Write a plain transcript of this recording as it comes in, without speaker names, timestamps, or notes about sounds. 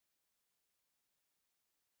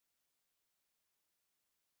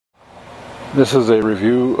This is a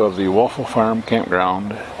review of the Waffle Farm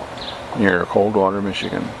Campground near Coldwater,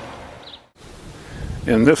 Michigan.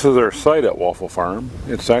 And this is our site at Waffle Farm.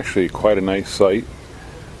 It's actually quite a nice site,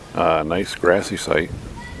 nice grassy site.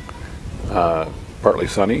 Partly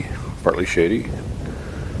sunny, partly shady.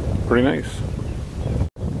 Pretty nice.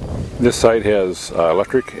 This site has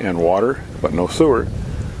electric and water, but no sewer.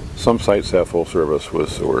 Some sites have full service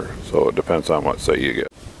with sewer, so it depends on what site you get.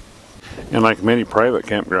 And like many private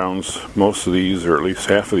campgrounds, most of these, or at least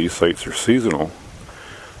half of these sites, are seasonal.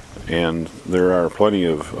 And there are plenty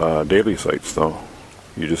of daily sites though.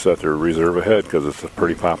 You just have to reserve ahead because it's a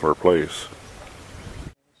pretty popular place.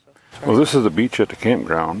 Well, this is the beach at the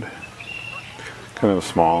campground. Kind of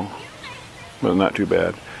small, but not too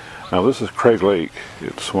bad. Now this is Craig Lake.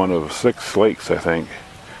 It's one of 6 lakes, I think,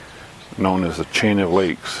 known as the Chain of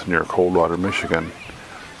Lakes near Coldwater, Michigan.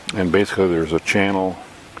 And basically there's a channel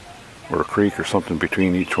or a creek or something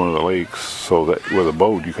between each one of the lakes, so that with a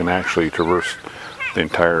boat you can actually traverse the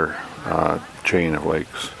entire chain of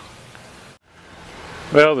lakes.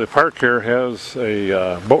 Well, the park here has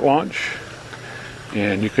a boat launch,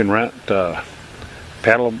 and you can rent a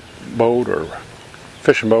paddle boat or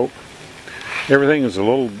fishing boat. Everything is a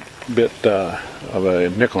little bit of a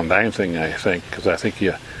nickel and dime thing, I think, because I think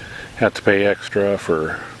you have to pay extra for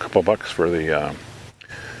a couple bucks for the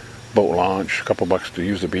boat launch, a couple bucks to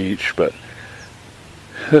use the beach. But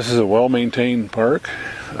this is a well-maintained park,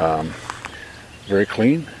 very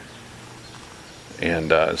clean,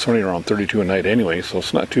 and it's only around $32 a night anyway, so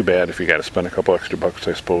it's not too bad if you got to spend a couple extra bucks,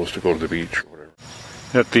 I suppose, to go to the beach or whatever.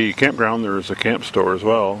 At the campground there's a camp store as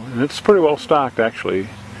well, and it's pretty well stocked actually.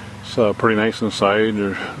 It's pretty nice inside.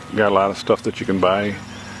 There's got a lot of stuff that you can buy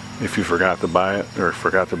if you forgot to buy it or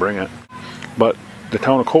forgot to bring it. But the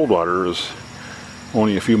town of Coldwater is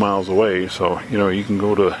only a few miles away, so you can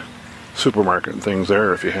go to supermarket and things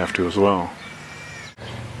there if you have to as well.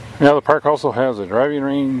 Now the park also has a driving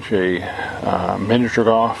range, a miniature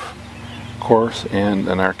golf course, and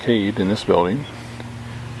an arcade in this building.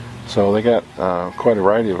 So they got quite a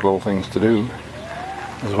variety of little things to do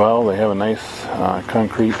as well. They have a nice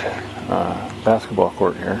concrete basketball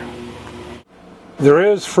court here. There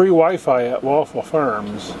is free Wi-Fi at Waffle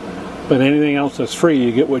Farms, but anything else that's free,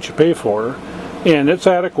 you get what you pay for. And it's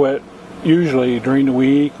adequate usually during the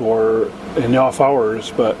week or in the off hours,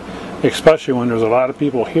 but especially when there's a lot of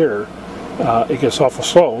people here, it gets awful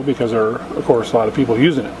slow because there are, of course, a lot of people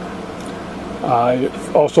using it. I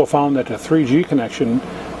also found that the 3G connection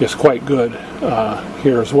is quite good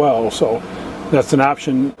here as well, so that's an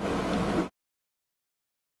option